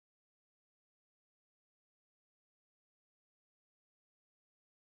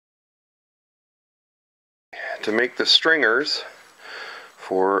to make the stringers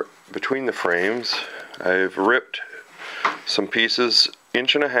for between the frames, I've ripped some pieces 1.5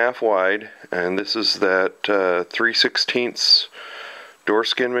 inches wide, and this is that 3/16 door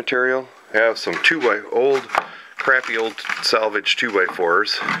skin material. I have some crappy old salvage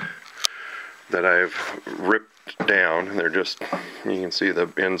 2x4s that I've ripped down. They're just, you can see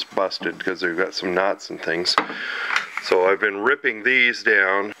the ends busted because they've got some knots and things. So I've been ripping these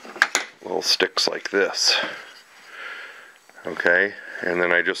down, little sticks like this. Okay, and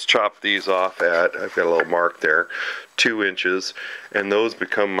then I just chop these off at, I've got a little mark there, 2 inches, and those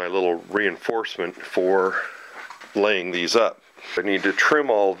become my little reinforcement for laying these up. I need to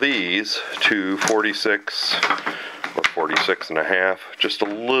trim all these to 46 or 46.5, just a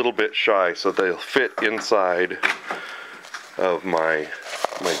little bit shy, so they'll fit inside of my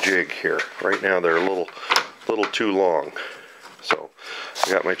jig here. Right now they're a little too long. So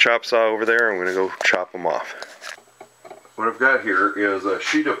I got my chop saw over there. I'm going to go chop them off. What I've got here is a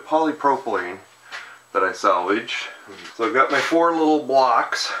sheet of polypropylene that I salvaged. So I've got my 4 little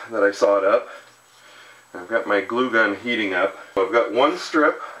blocks that I sawed up. I've got my glue gun heating up. I've got one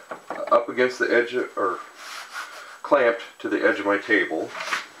strip up against the edge or clamped to the edge of my table.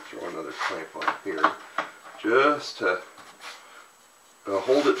 Throw another clamp on here just to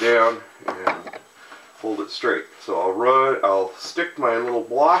hold it down and hold it straight. So I'll stick my little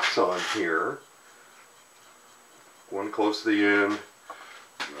blocks on here. One close to the end,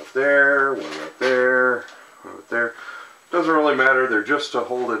 one up there, one up there, one up there. Doesn't really matter, they're just to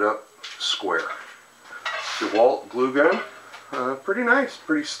hold it up square. DeWalt glue gun, pretty nice,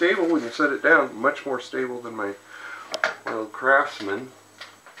 pretty stable when you set it down. Much more stable than my little Craftsman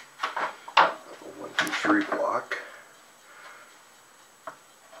 1, 2, 3 block.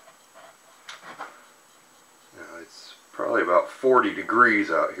 Now it's probably about 40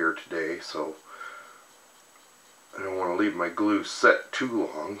 degrees out here today, so I don't want to leave my glue set too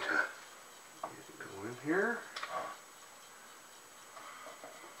long to get it go in here.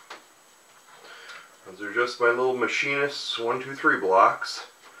 Those are just my little machinist's 1, 2, 3 blocks,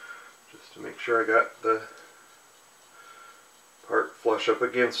 just to make sure I got the part flush up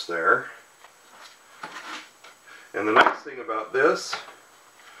against there. And the nice thing about this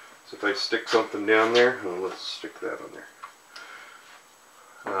is if I stick something down there, let's stick that on there.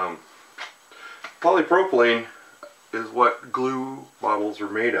 Polypropylene is what glue bottles are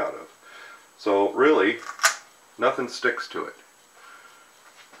made out of. So really, nothing sticks to it.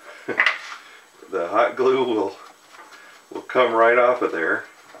 The hot glue will come right off of there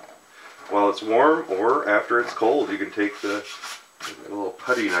while it's warm, or after it's cold. You can take the little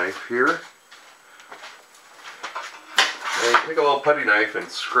putty knife here and take a little putty knife and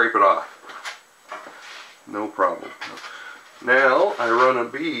scrape it off. No problem. Now I run a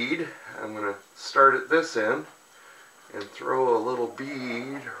bead. I'm going to start at this end and throw a little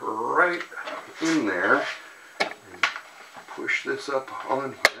bead right in there and push this up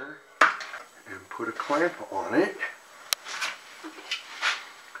on here and put a clamp on it.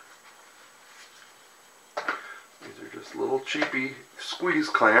 These are just little cheapy squeeze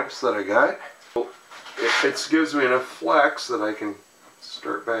clamps that I got. It gives me enough flex that I can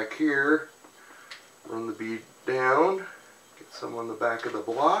start back here, run the bead down, get some on the back of the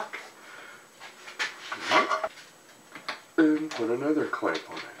block, and put another clamp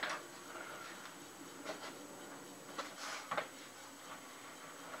on it.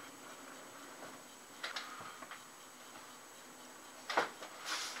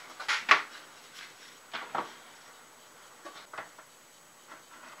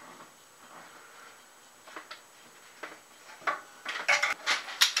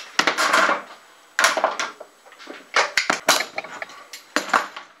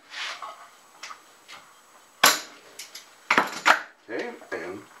 Okay,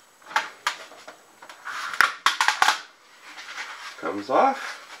 and comes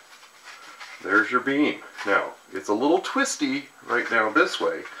off. There's your beam. Now, it's a little twisty right now this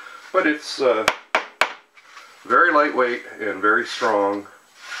way, but it's very lightweight and very strong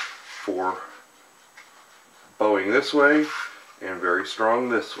for bowing this way and very strong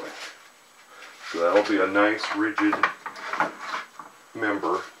this way. So that'll be a nice rigid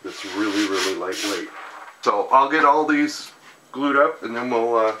member that's really, really lightweight. So I'll get all these glued up and then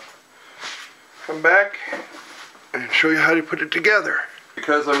we'll come back and show you how to put it together.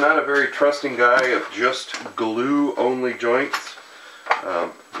 Because I'm not a very trusting guy of just glue only joints,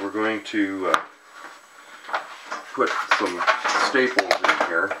 we're going to put some staples in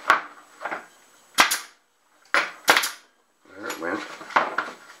here. There it went.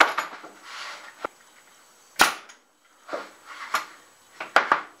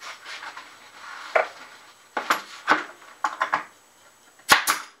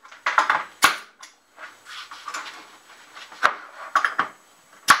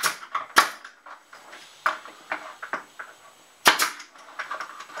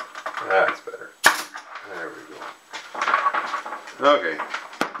 That's better. There we go. Okay,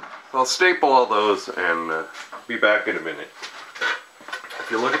 I'll staple all those and be back in a minute. If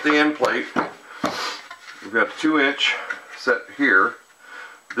you look at the end plate, we've got a 2-inch set here.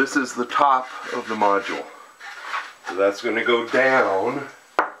 This is the top of the module. So that's going to go down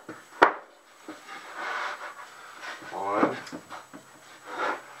on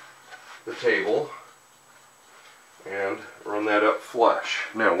the table and run that up flush.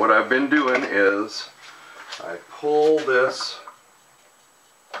 Now what I've been doing is I pull this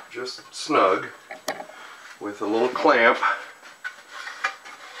just snug with a little clamp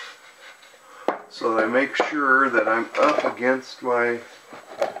so that I make sure that I'm up against my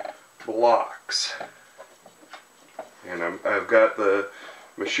blocks. And I've got the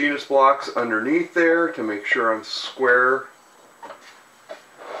machinist blocks underneath there to make sure I'm square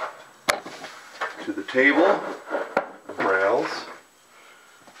to the table rails.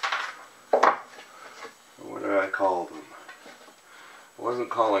 What do I call them? I wasn't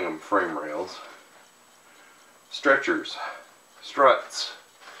calling them frame rails. Stretchers, struts,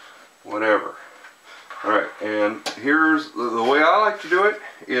 whatever. Alright, and here's the way I like to do it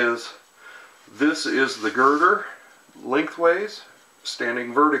is this is the girder lengthways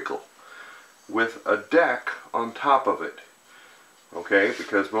standing vertical with a deck on top of it. Okay,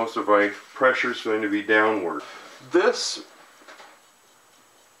 because most of my pressure is going to be downward. This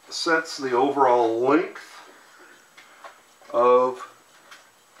sets the overall length of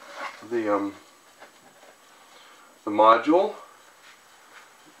the module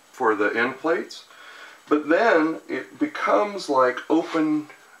for the end plates, but then it becomes like open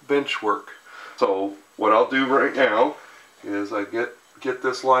bench work. So what I'll do right now is I get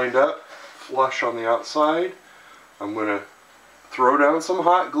this lined up flush on the outside. I'm going to throw down some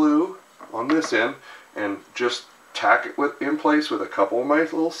hot glue on this end and just tack it in place with a couple of my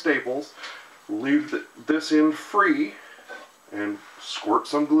little staples. Leave this end free and squirt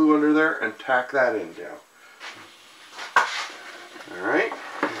some glue under there and tack that end down. Alright,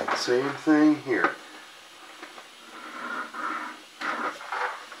 same thing here.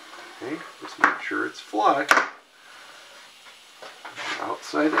 Okay, just make sure it's flush.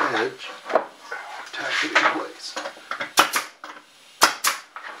 Outside edge, tack it in place.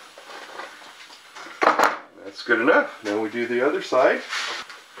 That's good enough. Now we do the other side.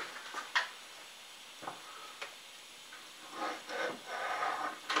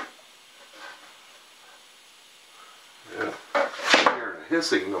 Yeah, hearing a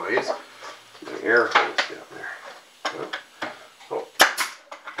hissing noise. The air hose down there. Oh.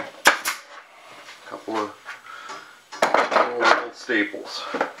 A couple of little staples.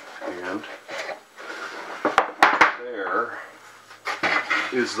 And there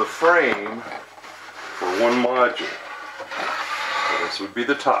is the frame for one module. So this would be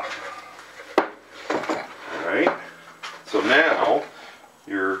the top. Alright, so now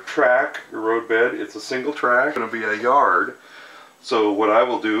your track, your road bed, it's a single track, it's going to be a yard. So what I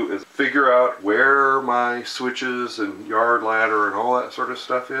will do is figure out where my switches and yard ladder and all that sort of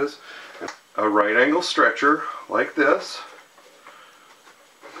stuff is. A right angle stretcher like this,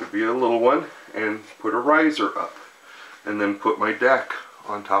 could be a little one, and put a riser up. And then put my deck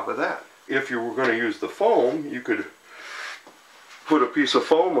on top of that. If you were going to use the foam, you could put a piece of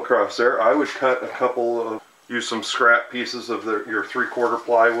foam across there. I would cut a couple of, use some scrap pieces of your 3/4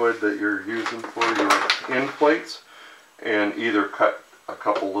 plywood that you're using for your end plates, and either cut a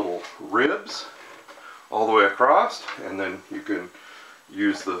couple little ribs all the way across, and then you can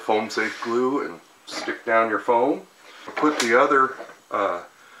use the foam safe glue and stick down your foam. Put the other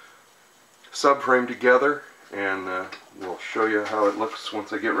subframe together, and we'll show you how it looks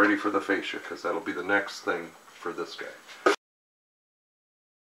once I get ready for the fascia, because that'll be the next thing for this guy.